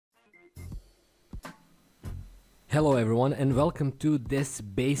Hello everyone and welcome to this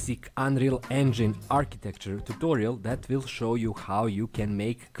basic Unreal Engine architecture tutorial that will show you how you can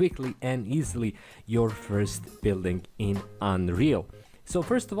make quickly and easily your first building in Unreal. So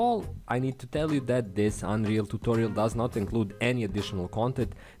first of all, I need to tell you that this Unreal tutorial does not include any additional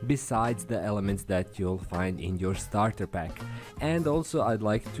content besides the elements that you'll find in your starter pack. And also I'd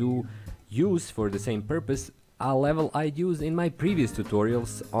like to use for the same purpose a level I used in my previous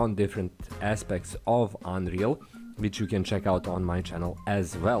tutorials on different aspects of Unreal, which you can check out on my channel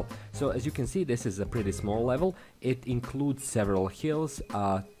as well. So as you can see, this is a pretty small level. It includes several hills,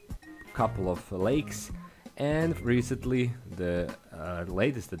 a couple of lakes, and recently the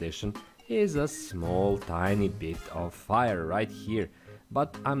latest addition is a small tiny bit of fire right here.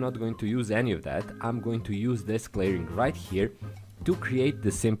 But I'm not going to use any of that. I'm going to use this clearing right here to create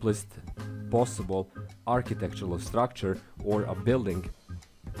the simplest possible architectural structure or a building,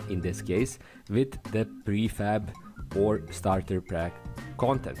 in this case with the prefab or starter pack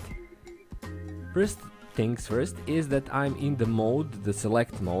content. First things first is that I'm in the mode, the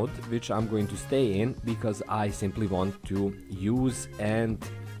select mode, which I'm going to stay in because I simply want to use and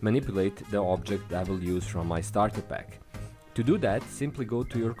manipulate the object I will use from my starter pack. To do that, simply go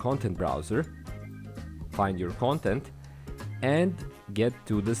to your content browser, find your content and get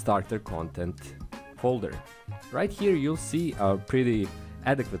to the starter content folder. Right here you'll see a pretty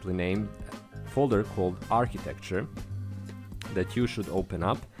adequately named folder called architecture that you should open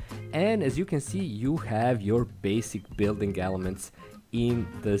up, and as you can see you have your basic building elements in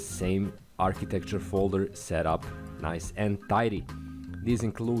the same architecture folder set up nice and tidy. These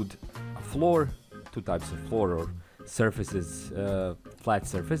include a floor, two types of floor or surfaces, flat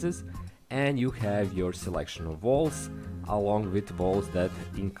surfaces, and you have your selection of walls along with walls that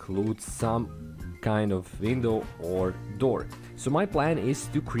include some kind of window or door. So my plan is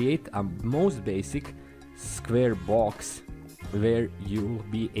to create a most basic square box where you'll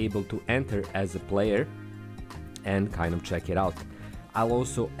be able to enter as a player and kind of check it out. I'll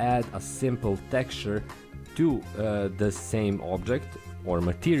also add a simple texture to the same object or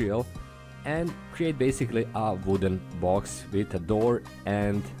material and create basically a wooden box with a door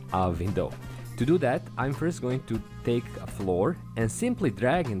and a window. To do that, I'm first going to take a floor and simply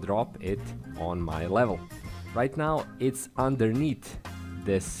drag and drop it on my level. Right now it's underneath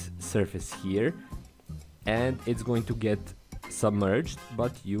this surface here and it's going to get submerged,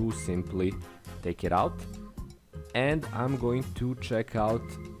 but you simply take it out. And I'm going to check out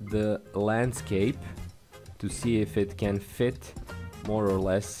the landscape to see if it can fit more or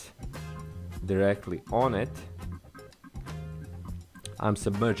less directly on it. I'm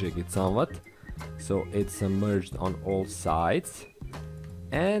submerging it somewhat, so it's submerged on all sides,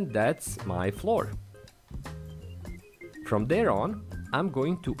 and that's my floor. From there on, I'm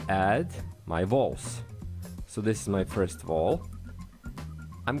going to add my walls. So this is my first wall.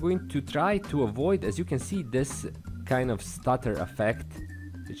 I'm going to try to avoid, as you can see, this kind of stutter effect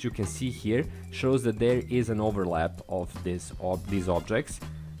that you can see here shows that there is an overlap of these objects,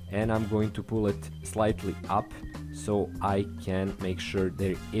 and I'm going to pull it slightly up so I can make sure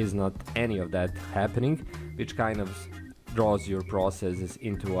there is not any of that happening, which kind of draws your processes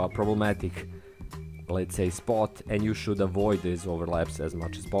into a problematic, let's say, spot, and you should avoid these overlaps as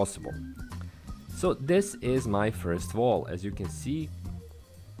much as possible. So this is my first wall. As you can see,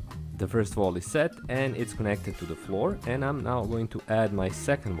 the first wall is set and it's connected to the floor, and I'm now going to add my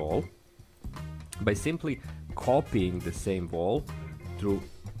second wall by simply copying the same wall through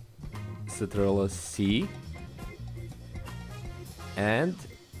Ctrl C and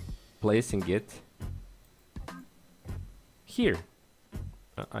placing it here.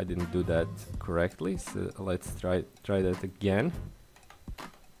 I didn't do that correctly, so let's try that again.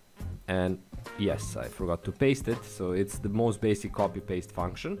 And yes, I forgot to paste it, so it's the most basic copy-paste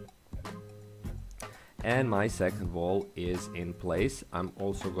function. And my second wall is in place. I'm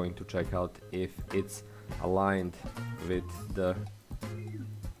also going to check out if it's aligned with the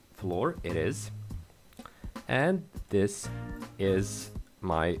floor. It is. And this is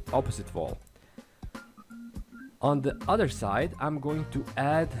my opposite wall. On the other side, I'm going to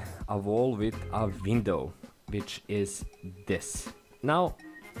add a wall with a window, which is this. Now,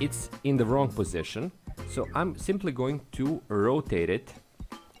 it's in the wrong position, so I'm simply going to rotate it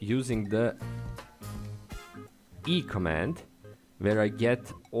using the E command, where I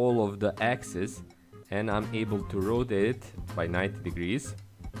get all of the axes and I'm able to rotate it by 90 degrees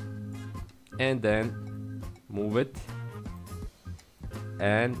and then move it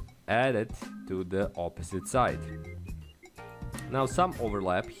and add it to the opposite side. Now some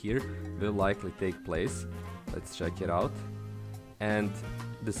overlap here will likely take place. Let's check it out. And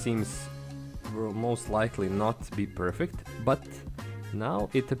the seams will most likely not be perfect, but now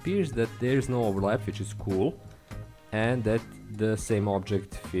it appears that there's no overlap, which is cool, and that the same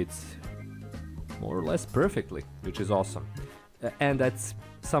object fits more or less perfectly, which is awesome. And that's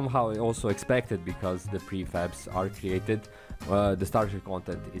somehow also expected because the prefabs are created, the starter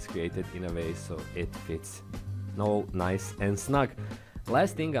content is created in a way so it fits all nice and snug.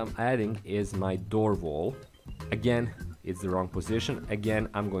 Last thing I'm adding is my door wall. Again, it's the wrong position. Again,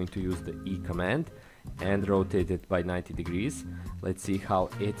 I'm going to use the E command and rotate it by 90 degrees. Let's see how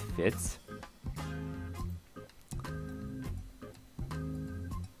it fits.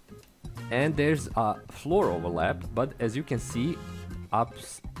 And there's a floor overlap, but as you can see,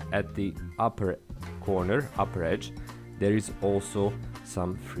 at the upper corner, upper edge, there is also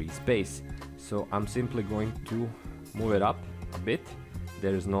some free space. So I'm simply going to move it up a bit.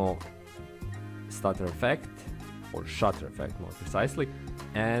 There is no stutter effect, or shutter effect more precisely,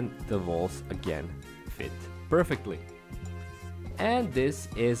 and the walls again fit perfectly. And this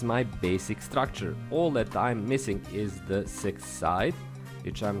is my basic structure. All that I'm missing is the sixth side,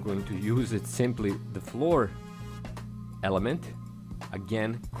 which I'm going to use it simply the floor element.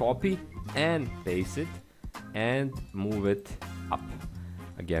 Again, copy and paste it and move it up.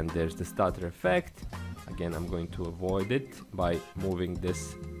 Again, there's the stutter effect. Again, I'm going to avoid it by moving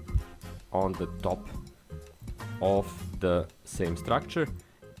this on the top of the same structure.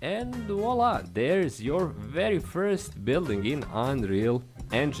 And voila, there's your very first building in Unreal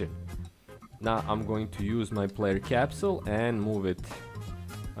Engine. Now I'm going to use my player capsule and move it.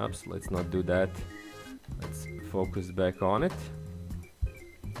 Oops, let's not do that. Let's focus back on it.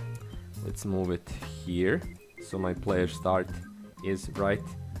 Let's move it here. So my player start is right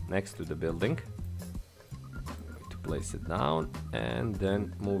next to the building. I'm going to place it down and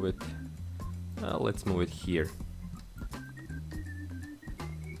then move it. Let's move it here.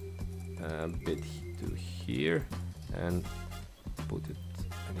 A bit to here and put it.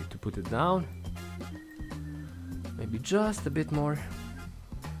 I need to put it down. Maybe just a bit more.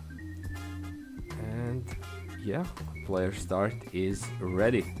 And yeah, player start is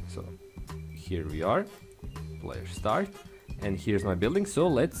ready. So here we are, player start, and here's my building. So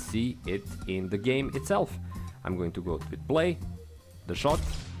let's see it in the game itself. I'm going to go with play, the shot.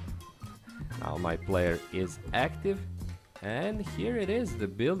 Now my player is active, and here it is. The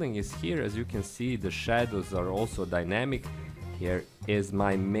building is here. As you can see, the shadows are also dynamic. Here is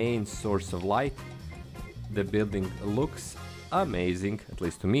my main source of light. The building looks amazing, at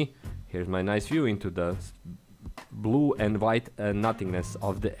least to me. Here's my nice view into the blue and white nothingness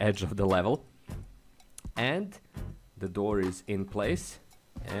of the edge of the level. And the door is in place,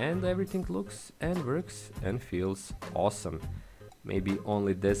 and everything looks and works and feels awesome. Maybe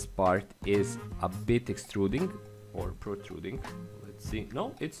only this part is a bit extruding or protruding. Let's see.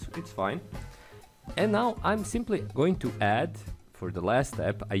 No, it's fine. And now I'm simply going to add, for the last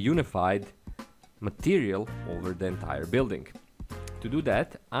step, a unified material over the entire building. To do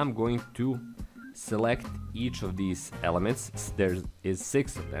that, I'm going to select each of these elements. There is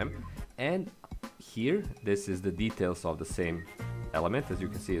 6 of them, and here, this is the details of the same element. As you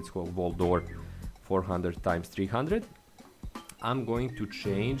can see, it's called wall door 400 times 300. I'm going to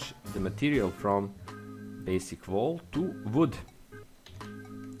change the material from basic wall to wood.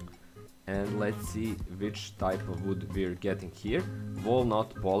 And let's see which type of wood we're getting here.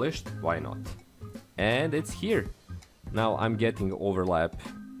 Walnut polished, why not? And it's here. Now I'm getting the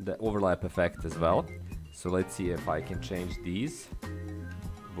overlap effect as well. So let's see if I can change these.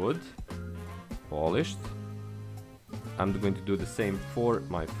 Wood, polished. I'm going to do the same for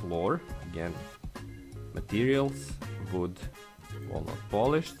my floor. Again, materials, wood, walnut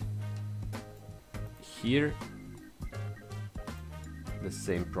polished. Here, the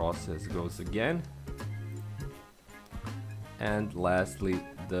same process goes again. And lastly,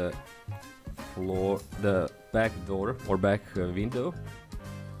 the floor, the back door or back window,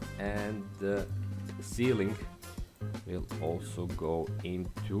 and the ceiling will also go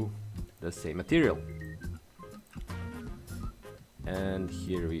into the same material. And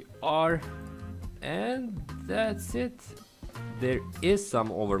here we are, and that's it. There is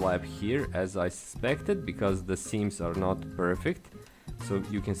some overlap here, as I suspected, because the seams are not perfect. So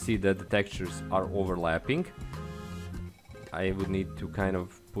you can see that the textures are overlapping. I would need to kind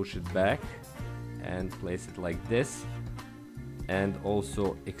of push it back and place it like this, and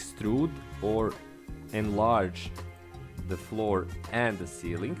also extrude or enlarge the floor and the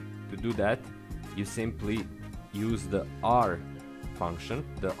ceiling. To do that, you simply use the R function,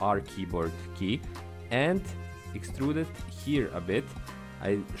 the R keyboard key, and extrude it here a bit.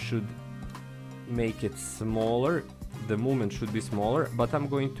 I should make it smaller, the movement should be smaller, but I'm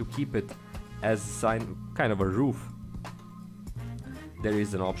going to keep it as a sign, kind of a roof. There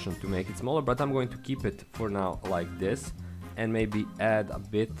is an option to make it smaller, but I'm going to keep it for now like this, and maybe add a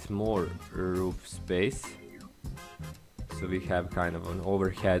bit more roof space, so we have kind of an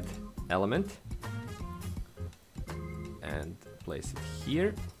overhead element, and place it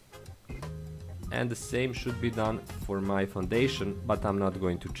here. And the same should be done for my foundation, but I'm not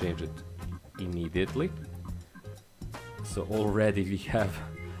going to change it immediately. So already we have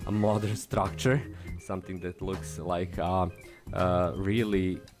a modern structure, something that looks like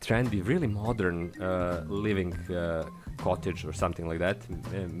really trendy, really modern living cottage or something like that,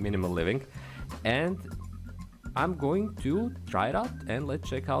 minimal living. And I'm going to try it out, and let's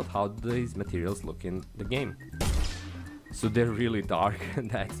check out how these materials look in the game. So they're really dark, and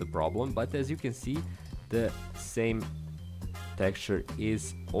that's a problem, but as you can see, the same texture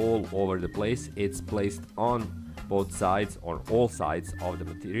is all over the place. It's placed on both sides or all sides of the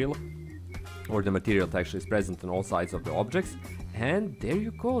material, or the material texture is present on all sides of the objects. And there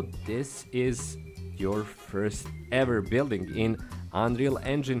you go, this is your first ever building in Unreal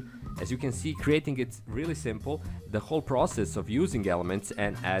Engine. As you can see, creating it's really simple. The whole process of using elements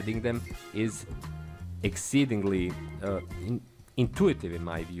and adding them is exceedingly intuitive in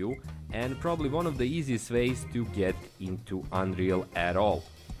my view, and probably one of the easiest ways to get into Unreal at all.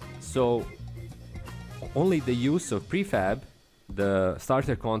 So only the use of prefab, the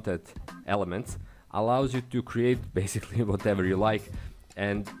starter content elements, allows you to create basically whatever you like,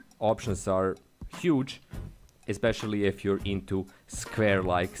 and options are huge, especially if you're into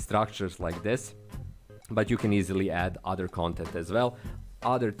square-like structures like this. But you can easily add other content as well,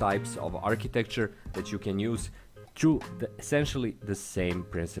 other types of architecture that you can use through essentially the same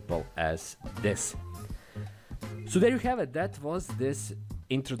principle as this. So there you have it. That was this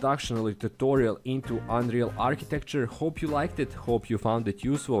introductory tutorial into Unreal architecture. Hope you liked it, hope you found it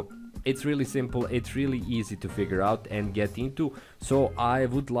useful. It's really simple, it's really easy to figure out and get into, so I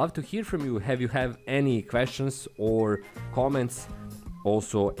would love to hear from you. Have you any questions or comments?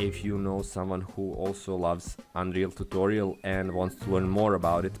 Also, if you know someone who also loves Unreal tutorial and wants to learn more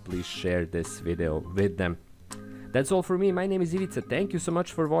about it, please share this video with them. That's all for me. My name is Ivica. Thank you so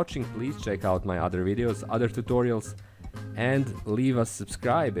much for watching. Please check out my other videos, other tutorials, and leave a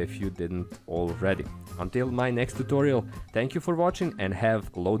subscribe if you didn't already. Until my next tutorial, thank you for watching and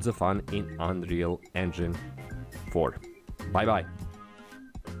have loads of fun in Unreal Engine 4. Bye bye.